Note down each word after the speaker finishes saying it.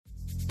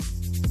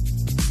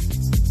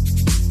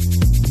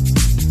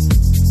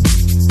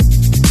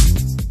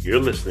You're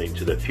listening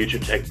to the Future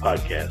Tech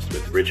Podcast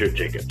with Richard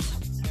Jacobs.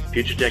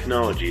 Future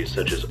technologies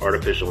such as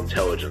artificial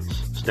intelligence,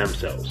 stem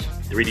cells,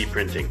 3D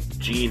printing,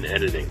 gene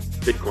editing,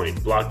 Bitcoin,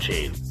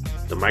 blockchain,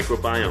 the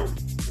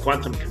microbiome,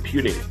 quantum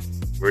computing,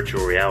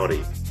 virtual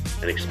reality,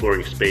 and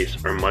exploring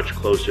space are much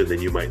closer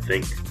than you might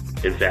think.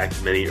 In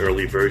fact, many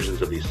early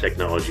versions of these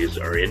technologies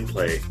are in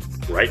play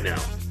right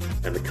now,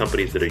 and the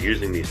companies that are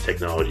using these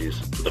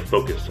technologies are the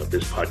focus of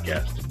this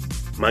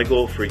podcast. My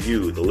goal for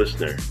you, the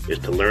listener, is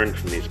to learn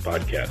from these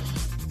podcasts.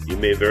 You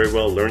may very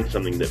well learn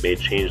something that may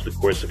change the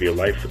course of your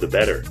life for the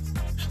better,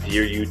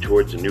 steer you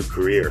towards a new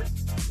career,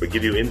 or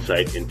give you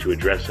insight into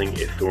addressing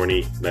a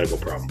thorny medical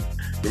problem.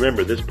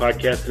 Remember, this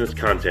podcast and its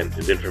content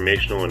is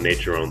informational in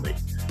nature only.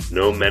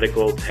 No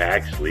medical,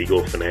 tax,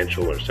 legal,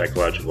 financial, or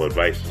psychological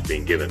advice is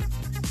being given.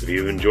 If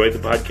you've enjoyed the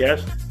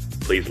podcast,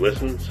 please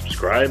listen,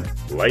 subscribe,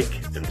 like,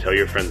 and tell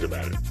your friends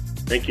about it.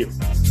 Thank you.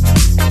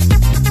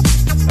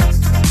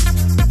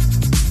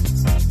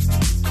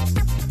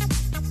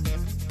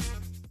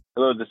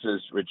 Hello, this is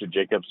Richard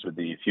Jacobs with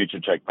the Future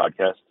Tech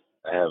Podcast.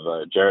 I have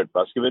Jarrett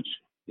Buskovich.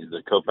 He's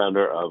the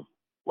co-founder of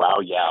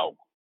WowYow,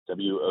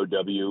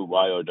 WOWYOW,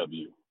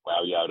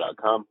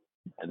 WowYow.com,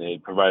 and they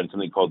provided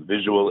something called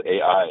Visual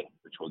AI,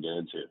 which we'll get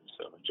into.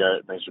 So,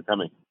 Jarrett, thanks for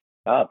coming.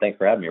 Thanks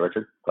for having me,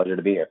 Richard. Pleasure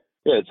to be here.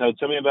 Yeah, so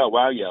tell me about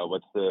WowYow.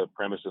 What's the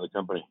premise of the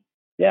company?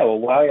 Yeah, well,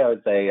 WowYow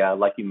is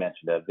like you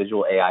mentioned, a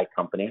visual AI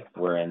company.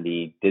 We're in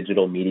the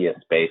digital media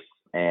space,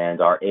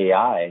 and our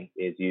AI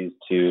is used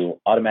to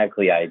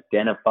automatically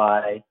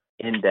identify,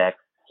 index,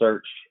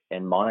 search,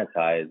 and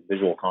monetize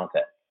visual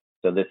content.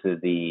 So this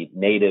is the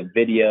native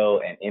video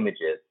and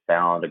images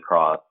found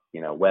across,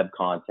 web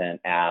content,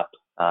 apps,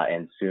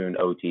 and soon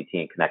OTT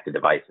and connected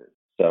devices.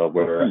 So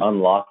we're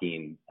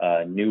unlocking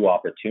new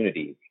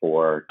opportunities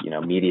for,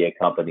 media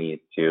companies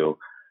to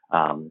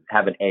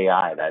have an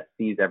AI that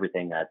sees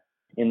everything that's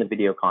in the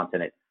video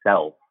content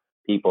itself,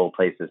 people,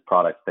 places,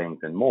 products, things,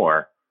 and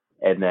more,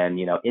 and then,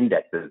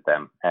 indexes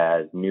them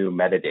as new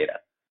metadata.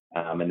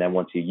 And then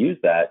once you use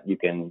that, you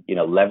can,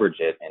 leverage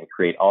it and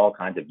create all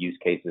kinds of use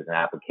cases and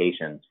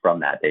applications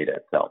from that data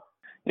itself.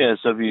 Yeah,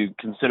 so if you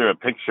consider a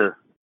picture,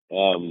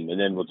 and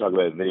then we'll talk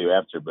about video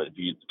after, but if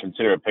you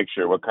consider a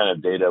picture, what kind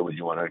of data would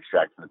you want to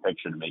extract from the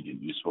picture to make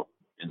it useful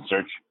in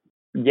search?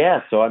 Yeah,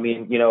 so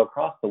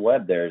across the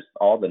web, there's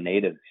all the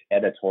native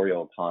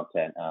editorial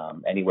content.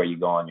 Anywhere you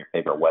go on your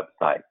favorite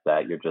websites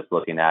that you're just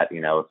looking at,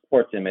 a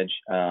sports image,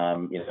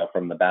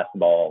 from the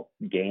basketball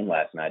game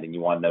last night, and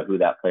you want to know who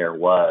that player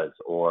was,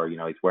 or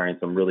he's wearing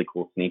some really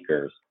cool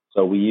sneakers.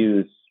 So we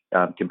use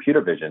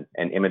computer vision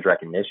and image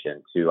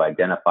recognition to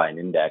identify and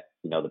index,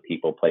 the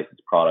people, places,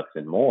 products,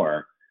 and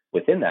more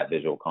within that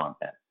visual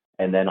content.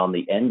 And then on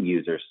the end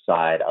user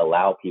side,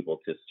 allow people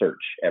to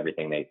search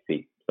everything they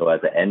see. So as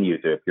an end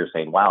user, if you're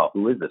saying, wow,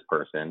 who is this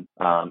person?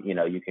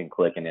 You can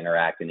click and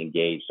interact and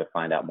engage to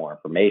find out more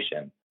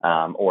information,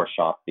 or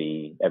shop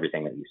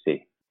everything that you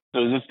see.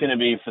 So is this going to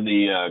be for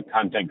the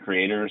content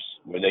creators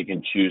where they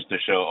can choose to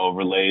show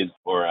overlays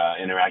or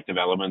interactive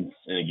elements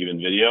in a given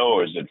video,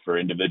 or is it for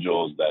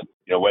individuals that,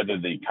 whether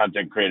the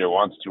content creator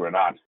wants to or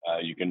not,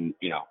 you can,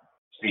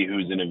 see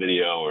who's in a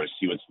video or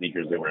see what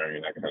sneakers they're wearing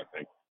and that kind of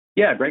thing?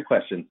 Yeah, great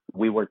question.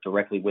 We work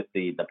directly with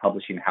the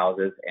publishing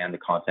houses and the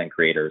content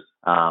creators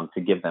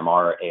to give them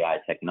our AI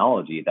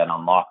technology that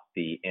unlocks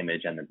the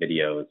image and the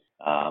videos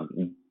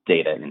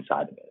data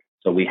inside of it.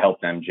 So we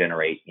help them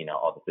generate,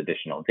 all this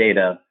additional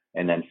data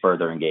and then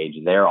further engage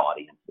their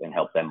audience and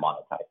help them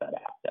monetize that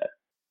asset.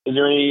 Is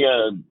there any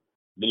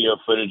video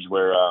footage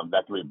where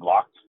that can be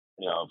blocked?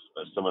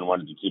 If someone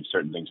wanted to keep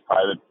certain things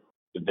private,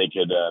 if they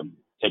could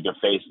take a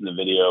face in the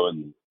video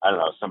and,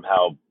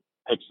 somehow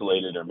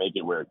pixelate it or make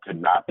it where it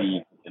could not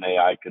be, an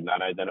AI could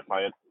not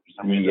identify it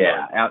for some reason?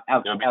 Yeah,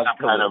 some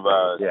kind of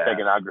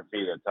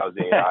steganography that tells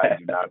the AI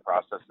do not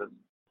process it?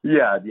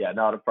 Yeah,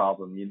 not a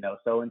problem.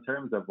 So in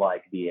terms of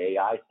like the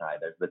AI side,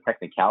 there's the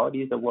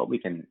technicalities of what we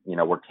can,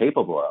 we're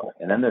capable of.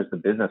 And then there's the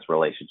business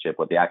relationship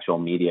with the actual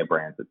media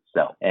brands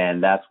itself.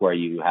 And that's where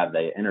you have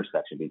the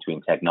intersection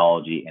between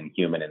technology and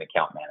human and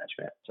account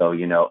management. So,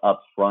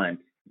 up front,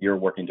 you're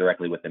working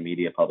directly with the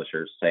media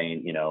publishers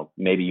saying,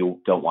 maybe you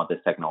don't want this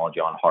technology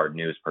on hard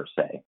news per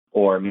se,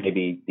 or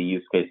maybe the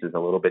use case is a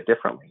little bit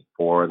differently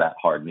for that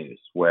hard news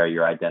where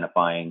you're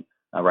identifying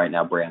right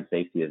now, brand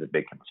safety is a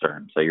big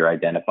concern. So you're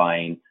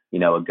identifying,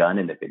 a gun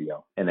in the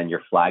video, and then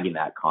you're flagging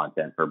that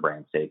content for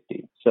brand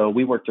safety. So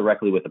we work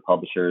directly with the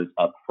publishers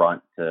up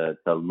front to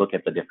look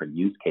at the different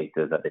use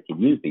cases that they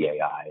can use the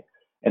AI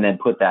and then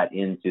put that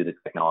into the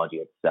technology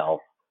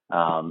itself.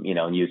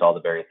 And use all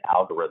the various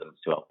algorithms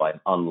to help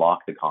unlock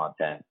the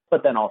content.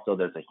 But then also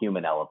there's a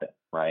human element,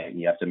 right? And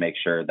you have to make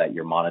sure that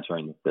you're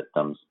monitoring the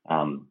systems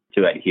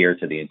to adhere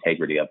to the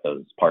integrity of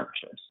those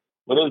partnerships.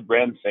 What is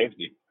brand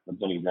safety?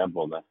 What's an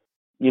example of that?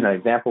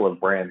 Example of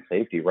brand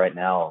safety right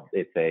now,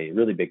 it's a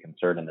really big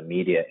concern in the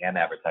media and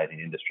advertising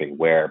industry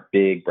where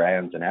big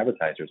brands and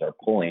advertisers are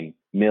pulling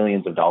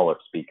millions of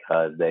dollars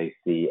because they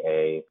see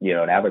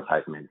an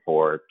advertisement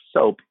for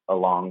soap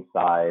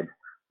alongside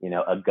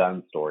a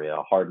gun story, a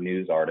hard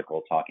news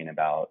article talking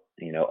about,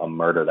 a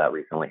murder that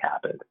recently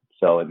happened.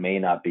 So it may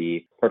not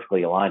be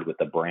perfectly aligned with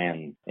the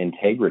brand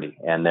integrity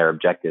and their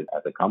objectives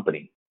as a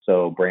company.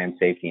 So brand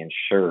safety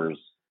ensures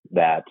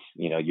that,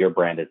 your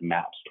brand is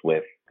matched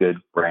with good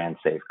brand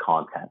safe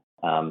content.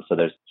 So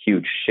there's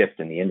huge shift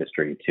in the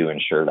industry to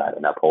ensure that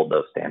and uphold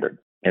those standards.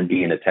 And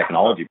being a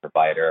technology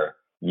provider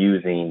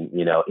using,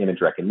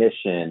 image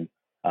recognition,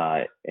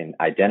 and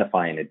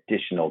identifying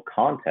additional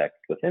context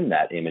within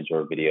that image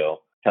or video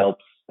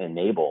helps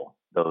enable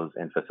those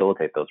and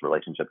facilitate those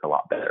relationships a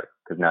lot better,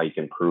 because now you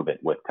can prove it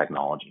with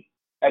technology.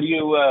 How do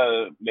you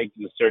make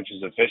the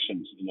searches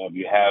efficient? If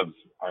you have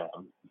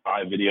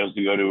 5 videos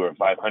to go to or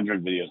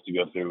 500 videos to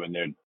go through and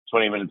they're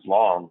 20 minutes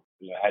long,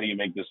 how do you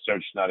make the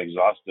search not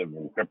exhaustive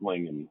and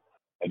crippling, and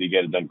how do you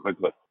get it done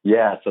quickly?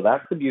 Yeah, so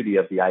that's the beauty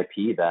of the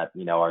IP that,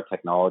 our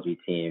technology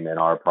team and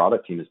our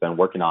product team has been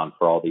working on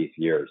for all these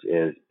years,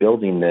 is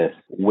building this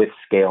with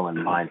scale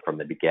in mind from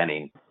the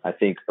beginning. I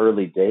think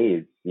early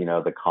days,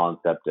 the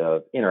concept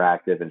of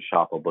interactive and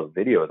shoppable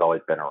video has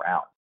always been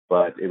around,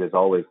 but it was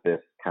always this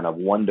kind of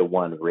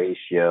 1-to-1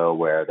 ratio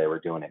where they were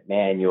doing it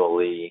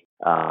manually,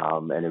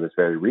 and it was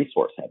very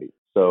resource heavy.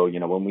 So,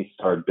 when we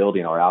started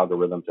building our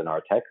algorithms and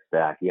our tech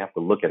stack, you have to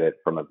look at it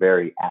from a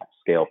very at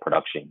scale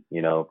production,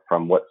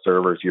 from what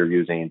servers you're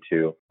using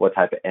to what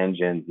type of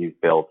engines you've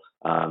built,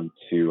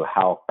 to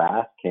how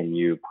fast can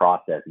you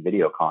process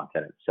video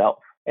content itself.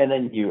 And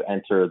then you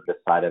enter the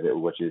side of it,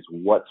 which is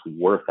what's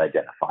worth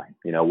identifying,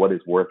 what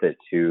is worth it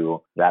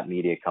to that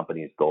media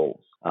company's goals.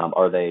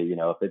 Are they,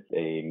 if it's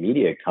a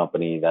media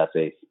company that's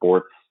a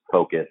sports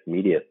focused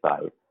media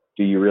site,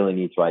 do you really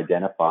need to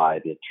identify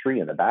the tree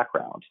in the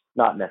background?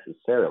 Not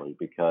necessarily,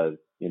 because,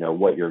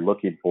 what you're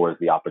looking for is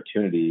the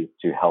opportunity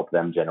to help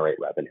them generate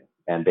revenue.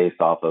 And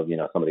based off of,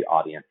 some of the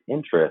audience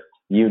interest,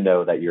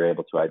 that you're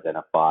able to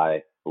identify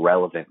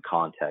relevant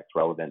context,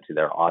 relevant to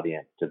their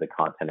audience, to the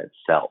content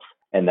itself.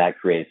 And that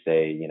creates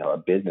a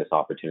business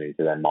opportunity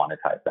to then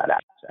monetize that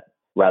asset,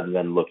 rather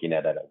than looking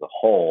at it as a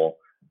whole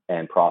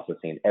and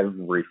processing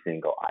every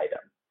single item.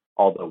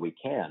 Although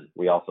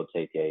we also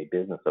take a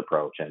business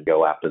approach and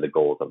go after the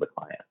goals of the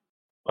client.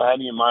 Well, how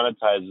do you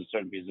monetize a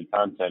certain piece of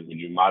content? Would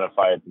you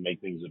modify it to make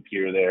things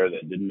appear there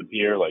that didn't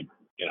appear? Like,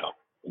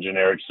 a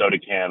generic soda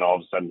can all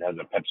of a sudden has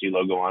a Pepsi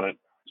logo on it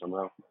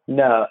somehow?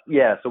 No,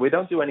 yeah. So we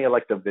don't do any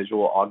like the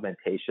visual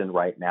augmentation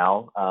right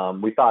now.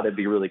 We thought it'd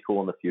be really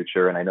cool in the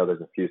future. And I know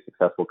there's a few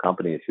successful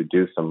companies who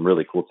do some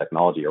really cool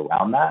technology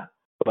around that.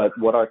 But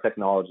what our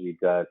technology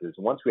does is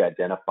once we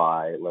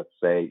identify, let's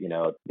say,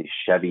 the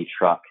Chevy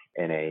truck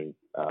in a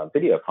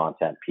video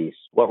content piece,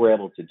 what we're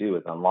able to do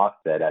is unlock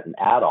that as an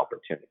ad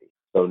opportunity.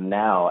 So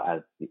now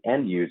as the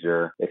end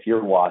user, if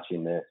you're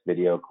watching this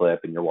video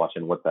clip and you're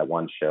watching, what's that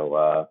one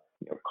show,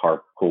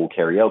 Carpool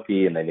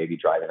Karaoke, and they may be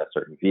driving a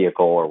certain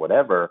vehicle or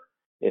whatever,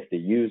 if the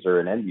user,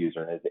 an end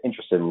user, is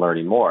interested in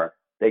learning more,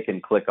 they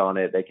can click on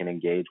it, they can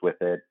engage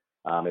with it.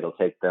 It'll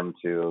take them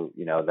to,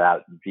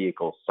 that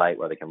vehicle site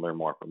where they can learn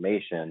more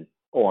information.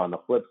 Or on the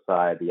flip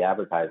side, the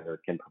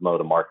advertiser can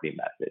promote a marketing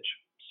message.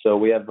 So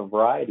we have a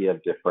variety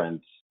of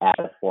different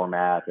ad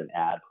formats and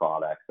ad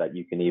products that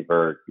you can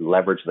either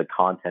leverage the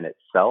content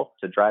itself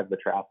to drive the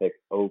traffic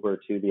over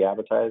to the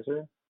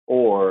advertiser,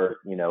 or,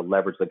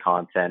 leverage the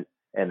content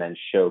and then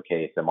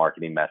showcase a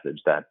marketing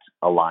message that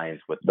aligns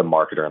with the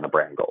marketer and the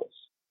brand goals.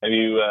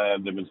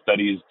 Have there been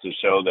studies to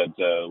show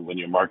that when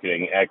you're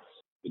marketing X,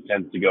 it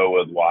tends to go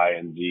with Y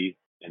and Z,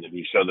 and if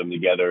you show them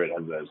together, it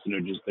has a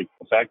synergistic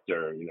effect?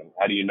 Or,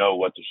 how do you know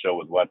what to show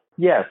with what?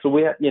 Yeah, so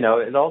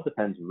it all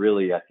depends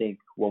really. I think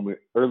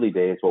early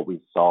days, what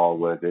we saw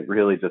was it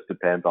really just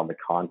depends on the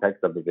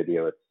context of the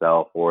video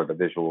itself or the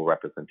visual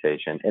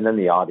representation, and then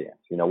the audience.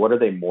 What are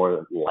they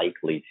more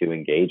likely to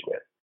engage with?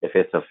 If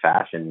it's a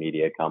fashion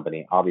media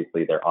company,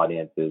 obviously their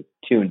audience is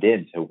tuned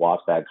in to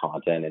watch that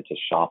content and to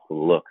shop the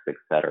looks,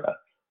 etc.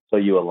 So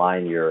you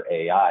align your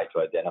AI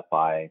to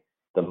identify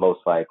the most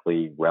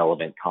likely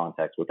relevant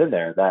context within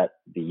there that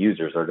the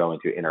users are going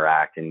to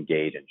interact,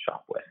 engage, and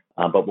shop with.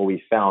 But what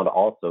we found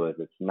also is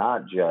it's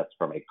not just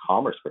from a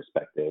commerce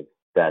perspective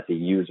that the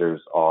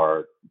users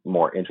are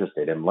more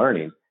interested in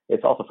learning.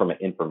 It's also from an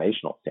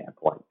informational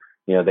standpoint.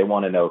 They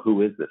want to know,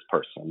 who is this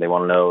person? They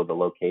want to know the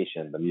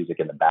location, the music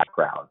in the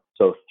background.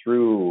 So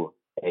through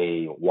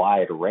a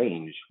wide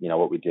range,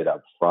 what we did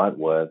up front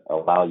was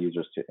allow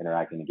users to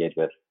interact and engage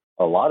with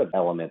a lot of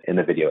elements in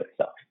the video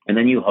itself. And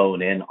then you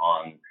hone in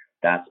on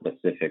that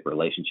specific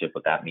relationship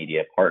with that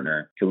media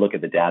partner to look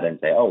at the data and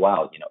say, oh,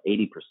 wow,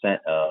 80%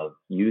 of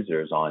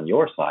users on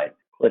your site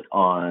click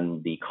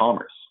on the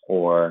commerce,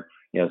 or,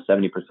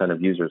 70%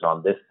 of users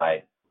on this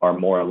site are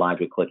more aligned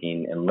with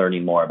clicking and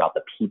learning more about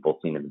the people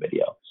seen in the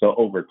video. So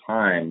over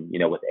time,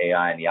 with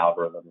AI and the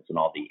algorithms and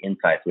all the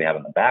insights we have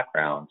in the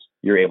background,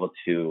 you're able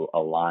to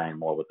align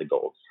more with the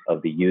goals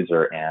of the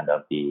user and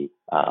of the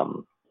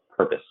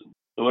purpose.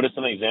 So what are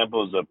some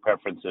examples of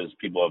preferences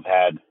people have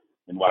had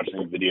in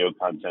watching video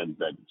content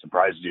that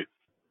surprised you?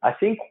 I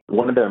think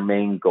one of their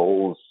main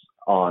goals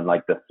on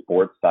like the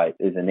sports site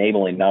is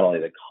enabling not only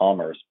the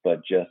commerce,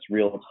 but just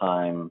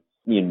real-time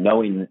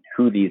knowing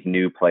who these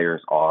new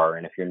players are,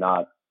 and if you're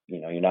not,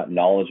 you're not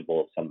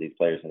knowledgeable of some of these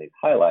players and these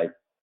highlights,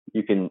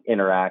 you can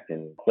interact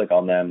and click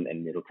on them,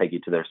 and it'll take you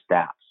to their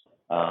stats.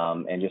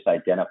 And just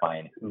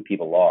identifying who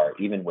people are.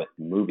 Even with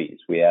movies,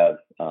 we have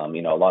a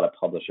lot of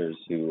publishers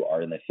who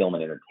are in the film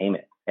and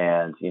entertainment,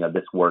 and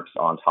this works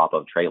on top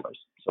of trailers.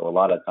 So a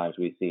lot of times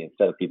we see,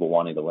 instead of people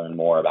wanting to learn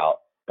more about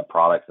the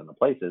products and the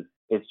places,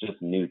 it's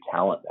just new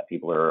talent that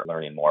people are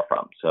learning more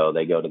from. So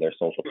they go to their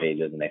social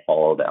pages and they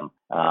follow them.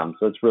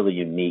 So it's really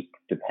unique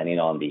depending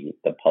on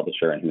the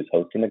publisher and who's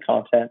hosting the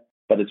content.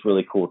 But it's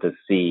really cool to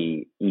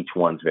see each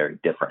one's very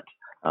different.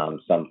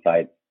 Some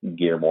sites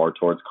gear more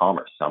towards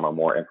commerce. Some are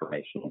more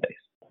informational based.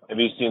 Have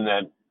you seen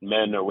that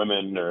men or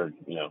women or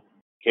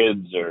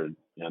kids or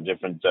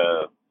different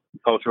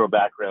cultural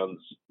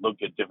backgrounds look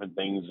at different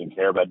things and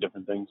care about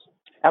different things?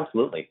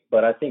 Absolutely.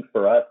 But I think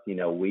for us,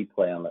 we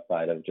play on the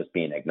side of just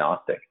being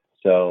agnostic.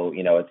 So,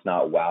 it's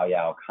not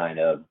WowYow kind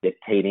of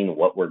dictating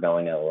what we're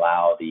going to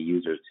allow the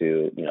users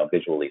to,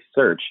 visually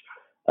search.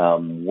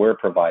 We're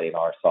providing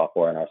our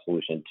software and our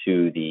solution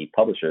to the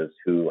publishers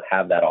who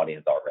have that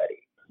audience already.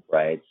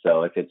 Right.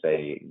 So if it's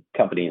a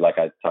company like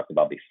I talked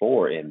about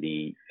before in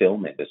the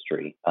film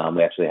industry,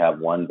 we actually have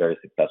one very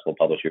successful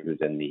publisher who's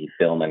in the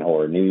film and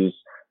horror news,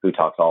 who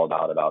talks all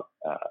about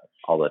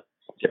all the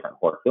different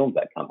horror films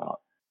that come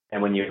out.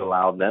 And when you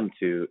allow them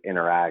to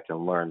interact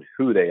and learn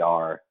who they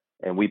are,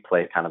 and we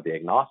play kind of the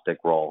agnostic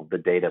role, the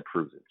data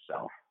proves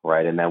itself.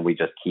 Right. And then we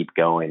just keep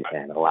going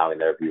and allowing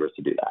their viewers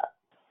to do that.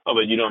 Oh,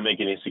 but you don't make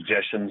any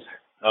suggestions?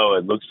 Oh,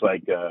 it looks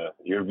like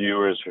your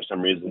viewers, for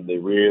some reason, they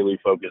really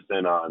focus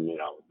in on,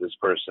 this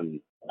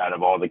person. Out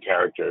of all the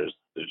characters,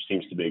 there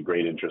seems to be a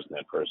great interest in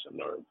that person,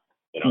 or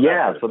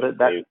yeah. So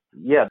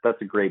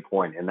that's a great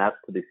point, and that's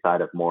to the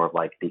side of more of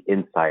like the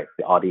insights,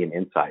 the audience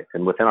insights.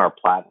 And within our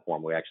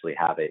platform, we actually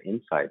have an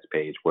insights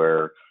page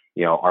where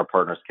our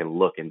partners can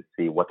look and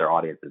see what their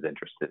audience is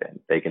interested in.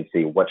 They can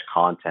see which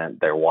content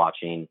they're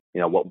watching,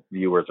 what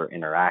viewers are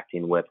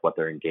interacting with, what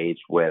they're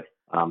engaged with.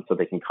 So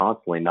they can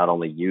constantly not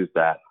only use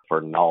that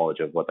for knowledge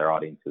of what their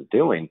audience is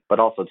doing, but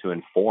also to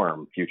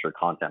inform future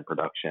content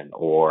production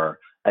or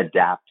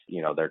adapt,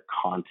 their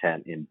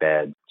content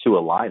embed to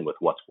align with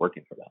what's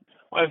working for them.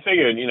 Well, I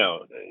figured,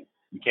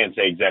 you can't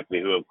say exactly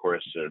who, of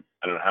course, or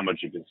I don't know how much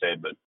you can say,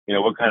 but,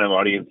 what kind of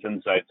audience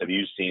insights have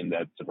you seen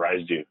that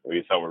surprised you or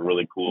you thought were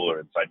really cool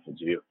or insightful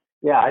to you?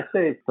 Yeah, I'd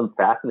say some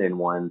fascinating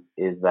ones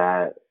is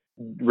that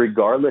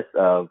regardless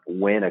of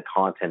when a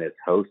content is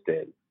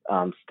hosted,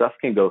 stuff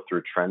can go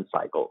through trend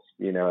cycles,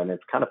 and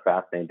it's kind of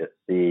fascinating to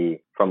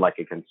see from like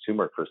a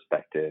consumer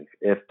perspective.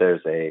 If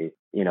there's a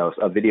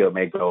video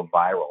may go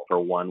viral for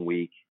 1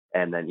 week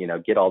and then,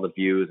 get all the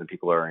views and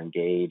people are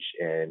engaged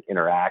and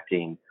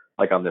interacting.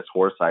 Like on this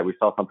horror site, we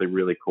saw something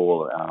really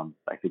cool.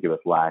 I think it was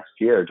last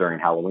year during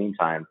Halloween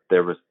time.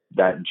 There was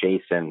that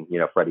Jason,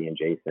 Freddy and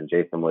Jason.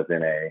 Jason was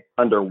in a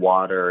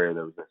underwater.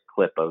 There was this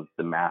clip of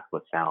the mask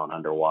was found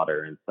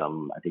underwater in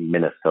some, I think,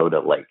 Minnesota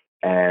lake.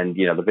 And,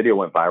 the video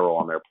went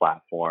viral on their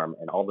platform,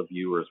 and all the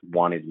viewers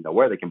wanted to know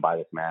where they can buy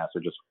this mask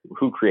or just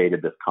who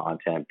created this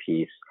content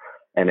piece.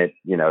 And it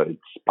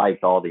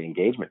spiked all the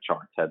engagement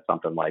charts, had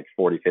something like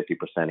 40,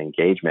 50%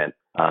 engagement,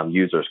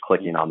 users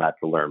clicking on that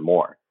to learn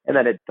more. And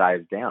then it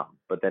dives down,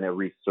 but then it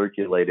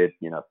recirculated,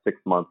 6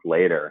 months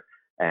later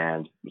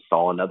and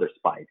saw another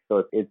spike.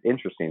 So it's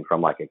interesting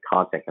from like a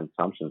content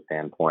consumption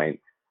standpoint,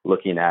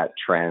 looking at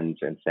trends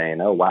and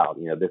saying, oh, wow,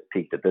 this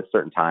peaked at this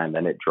certain time,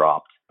 then it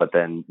dropped, but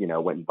then,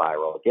 went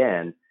viral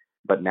again.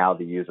 But now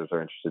the users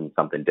are interested in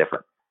something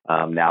different.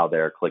 Now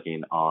they're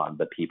clicking on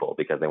the people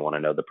because they want to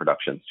know the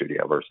production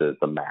studio versus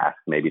the mask.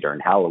 Maybe during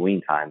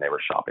Halloween time, they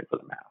were shopping for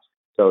the mask.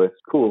 So it's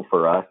cool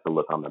for us to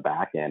look on the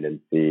back end and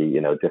see,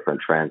 different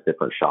trends,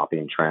 different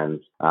shopping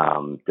trends,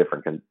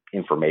 different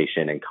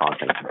information and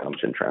content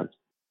consumption trends.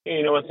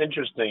 What's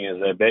interesting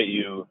is I bet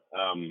you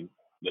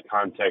the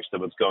context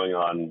of what's going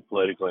on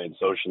politically and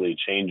socially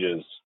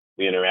changes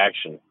the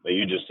interaction. But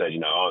you just said,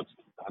 it's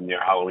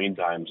near Halloween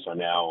time, so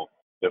now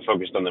they're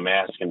focused on the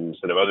mask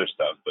instead of other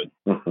stuff. But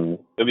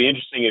it'd be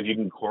interesting if you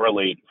can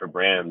correlate for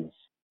brands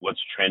what's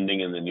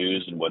trending in the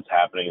news and what's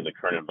happening in the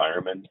current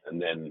environment,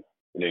 and then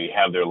you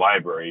have their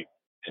library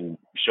and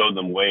show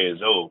them ways.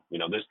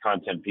 This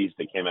content piece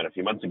that came out a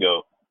few months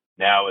ago,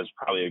 now is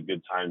probably a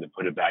good time to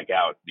put it back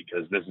out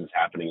because this is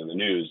happening in the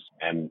news,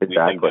 and we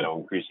think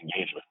that'll increase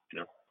engagement.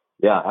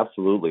 Yeah,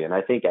 absolutely. And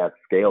I think at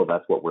scale,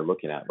 that's what we're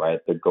looking at, right?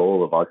 The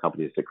goal of our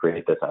company is to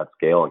create this at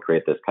scale and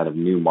create this kind of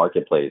new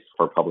marketplace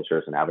for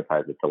publishers and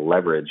advertisers to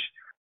leverage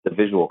the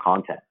visual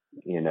content,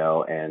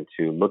 and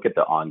to look at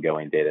the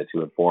ongoing data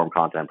to inform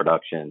content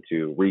production,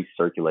 to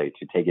recirculate,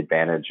 to take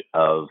advantage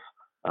of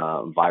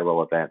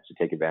viral events, to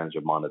take advantage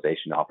of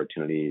monetization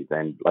opportunities.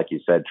 And like you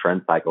said,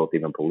 trend cycles,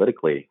 even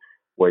politically,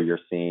 where you're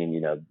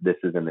seeing, this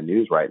is in the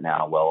news right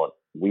now. Well,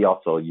 we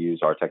also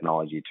use our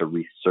technology to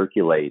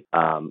recirculate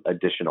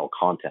additional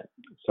content.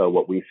 So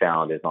what we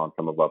found is on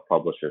some of our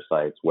publisher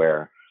sites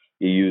where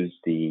you use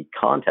the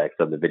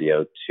context of the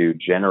video to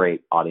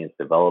generate audience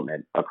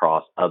development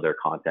across other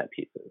content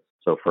pieces.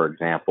 So for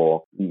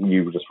example,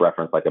 you just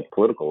referenced like a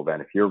political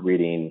event. If you're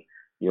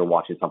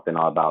watching something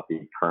about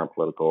the current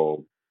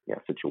political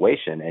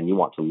situation, and you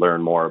want to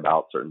learn more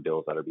about certain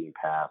bills that are being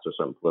passed or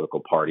certain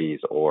political parties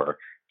or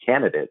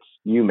candidates,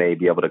 you may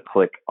be able to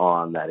click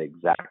on that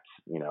exact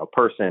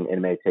person, and it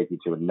may take you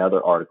to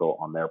another article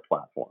on their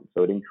platform.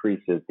 So it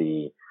increases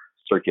the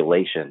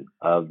circulation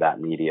of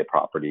that media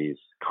property's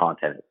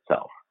content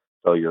itself.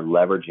 So you're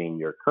leveraging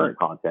your current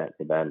content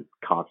to then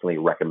constantly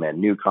recommend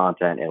new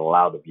content and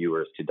allow the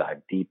viewers to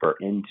dive deeper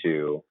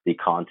into the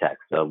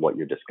context of what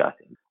you're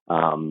discussing.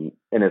 And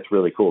it's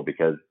really cool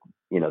because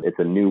it's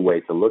a new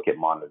way to look at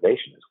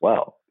monetization as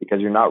well,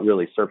 because you're not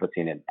really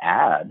surfacing an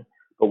ad,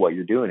 but what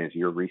you're doing is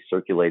you're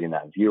recirculating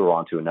that viewer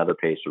onto another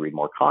page to read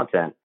more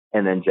content,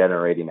 and then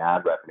generating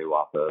ad revenue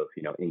off of,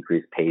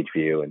 increased page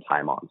view and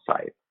time on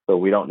site. So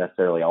we don't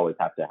necessarily always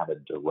have to have a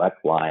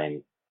direct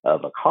line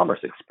of a commerce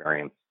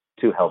experience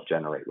to help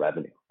generate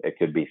revenue. It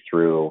could be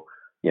through,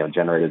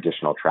 generate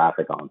additional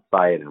traffic on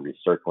site and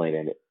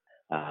recirculating it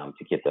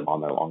to get them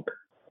on there longer.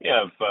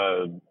 Yeah,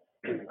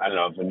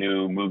 if a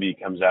new movie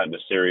comes out in a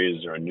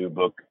series or a new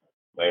book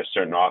by a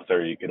certain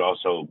author, you could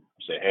also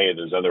say, hey,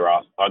 there's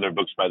other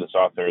books by this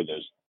author,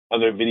 there's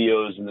other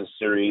videos in this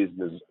series,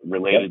 there's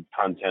related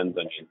content,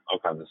 all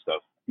kinds of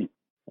stuff.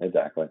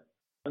 Exactly.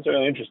 That's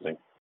really interesting.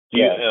 Do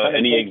you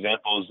any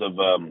examples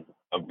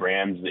of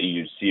brands that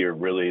you see are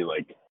really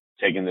like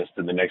taking this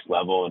to the next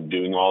level and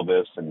doing all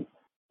this, and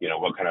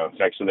what kind of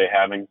effects are they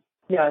having?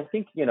 Yeah, I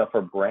think,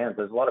 for brands,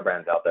 there's a lot of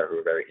brands out there who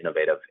are very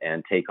innovative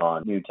and take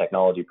on new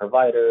technology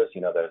providers.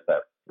 There's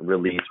that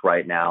release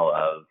right now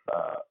of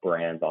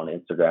brands on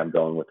Instagram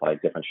going with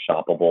like different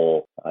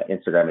shoppable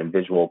Instagram and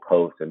visual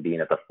posts and being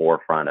at the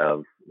forefront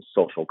of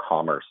social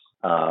commerce.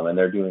 And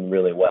they're doing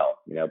really well.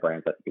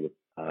 Brands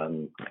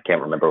I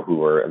can't remember who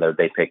were,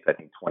 they picked, I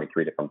think,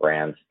 23 different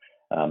brands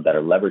that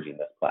are leveraging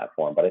this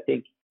platform. But I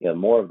think,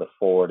 more of the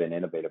forward and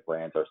innovative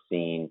brands are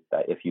seeing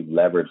that if you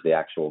leverage the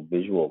actual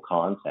visual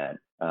content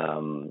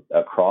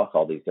across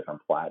all these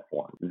different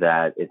platforms,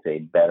 that it's a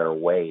better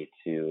way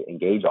to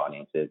engage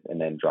audiences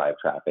and then drive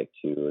traffic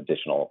to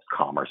additional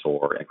commerce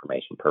or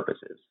information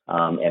purposes.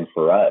 And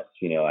for us,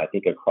 I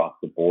think across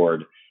the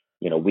board,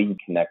 we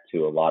connect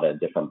to a lot of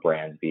different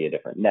brands via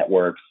different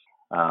networks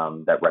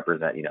that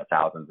represent,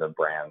 thousands of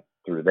brands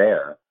through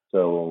there.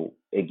 So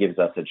it gives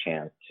us a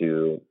chance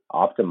to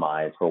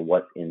optimize for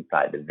what's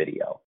inside the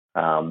video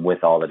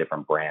with all the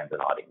different brands and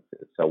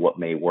audiences. So what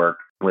may work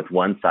with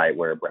one site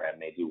where a brand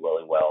may do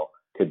really well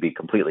could be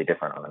completely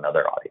different on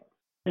another audience.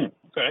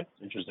 Okay,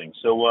 interesting.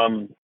 So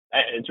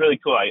it's really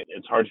cool.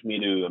 It's hard for me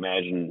to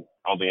imagine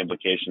all the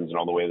implications and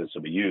all the way this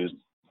will be used.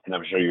 And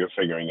I'm sure you're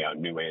figuring out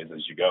new ways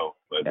as you go.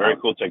 But very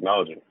cool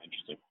technology.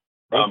 Interesting.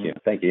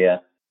 Thank you. Yeah.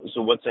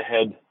 So what's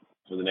ahead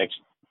for the next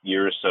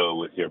year or so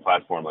with your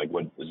platform? Like,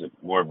 what is it,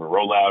 more of a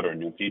rollout or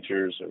new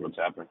features, or what's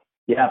happening?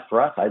 Yeah,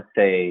 for us, I'd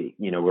say,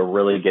 we're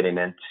really getting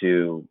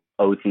into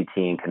OTT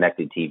and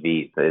connected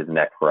TVs is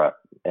next for us.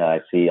 I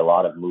see a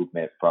lot of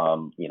movement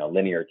from,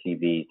 linear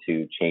TV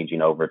to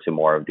changing over to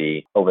more of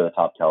the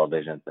over-the-top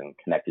televisions and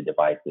connected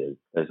devices.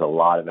 There's a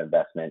lot of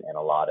investment and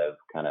a lot of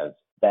kind of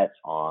bets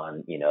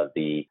on,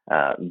 the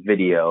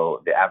video,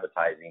 the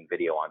advertising,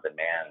 video on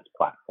demand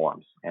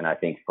platforms. And I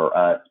think for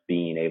us,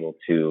 being able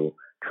to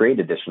create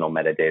additional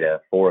metadata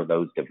for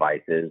those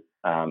devices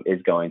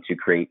is going to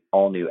create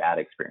all new ad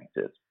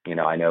experiences.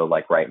 I know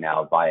like right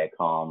now,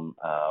 Viacom,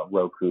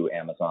 Roku,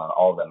 Amazon,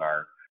 all of them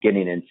are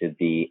getting into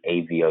the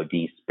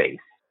AVOD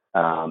space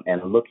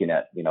and looking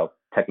at,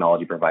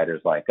 technology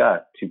providers like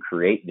us to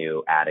create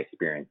new ad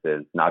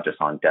experiences, not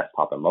just on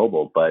desktop and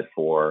mobile, but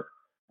for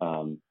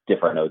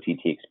different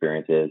OTT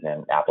experiences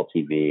and Apple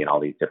TV and all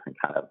these different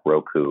kind of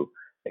Roku,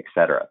 et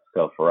cetera.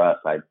 So for us,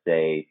 I'd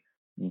say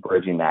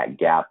bridging that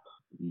gap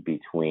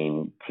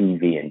between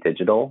TV and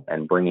digital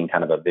and bringing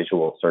kind of a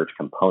visual search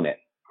component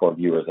for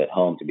viewers at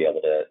home to be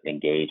able to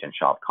engage and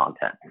shop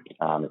content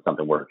is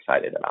something we're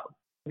excited about.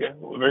 Yeah,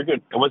 well, very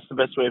good. And what's the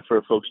best way for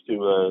folks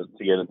to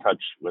get in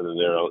touch, whether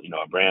they're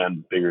a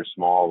brand, big or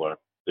small, or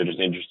they're just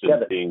interested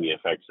in seeing the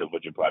effects of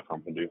what your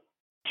platform can do?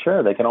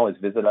 Sure, they can always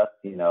visit us.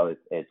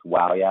 It's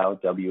WowYow,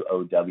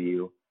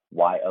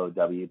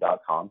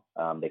 WOWYOW.com.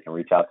 They can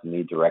reach out to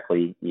me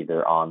directly,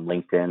 either on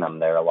LinkedIn, I'm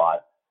there a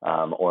lot,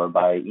 or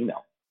by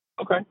email.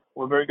 Okay,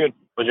 well, very good.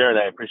 Well, Jared,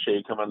 I appreciate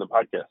you coming on the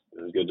podcast.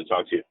 It was good to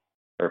talk to you.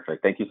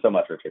 Perfect. Thank you so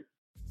much, Richard.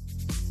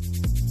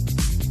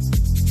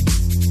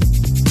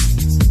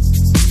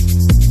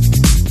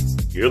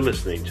 You're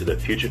listening to the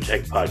Future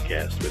Tech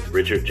Podcast with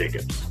Richard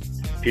Jacobs.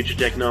 Future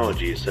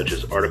technologies such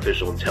as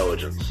artificial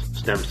intelligence,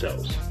 stem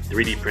cells,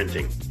 3D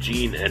printing,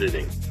 gene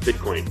editing,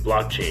 Bitcoin,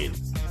 blockchain,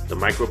 the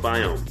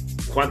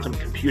microbiome, quantum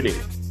computing,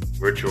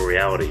 virtual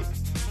reality,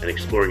 and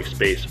exploring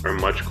space are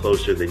much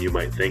closer than you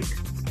might think.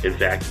 In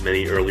fact,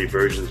 many early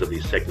versions of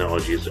these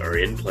technologies are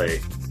in play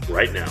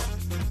right now,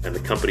 and the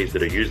companies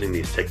that are using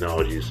these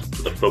technologies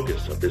are the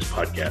focus of this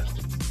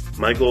podcast.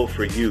 My goal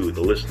for you, the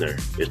listener,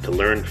 is to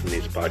learn from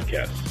these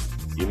podcasts.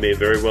 You may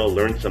very well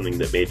learn something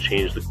that may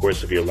change the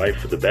course of your life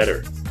for the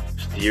better,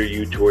 steer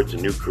you towards a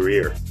new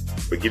career,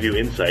 or give you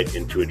insight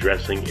into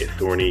addressing a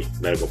thorny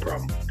medical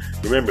problem.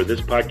 Remember,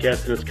 this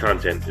podcast and its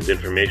content is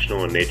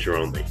informational in nature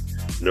only.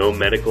 No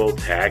medical,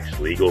 tax,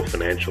 legal,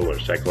 financial, or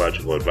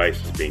psychological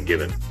advice is being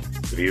given.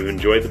 If you've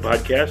enjoyed the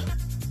podcast,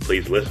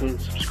 please listen,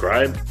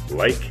 subscribe,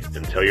 like,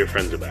 and tell your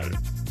friends about it.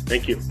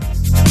 Thank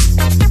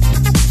you.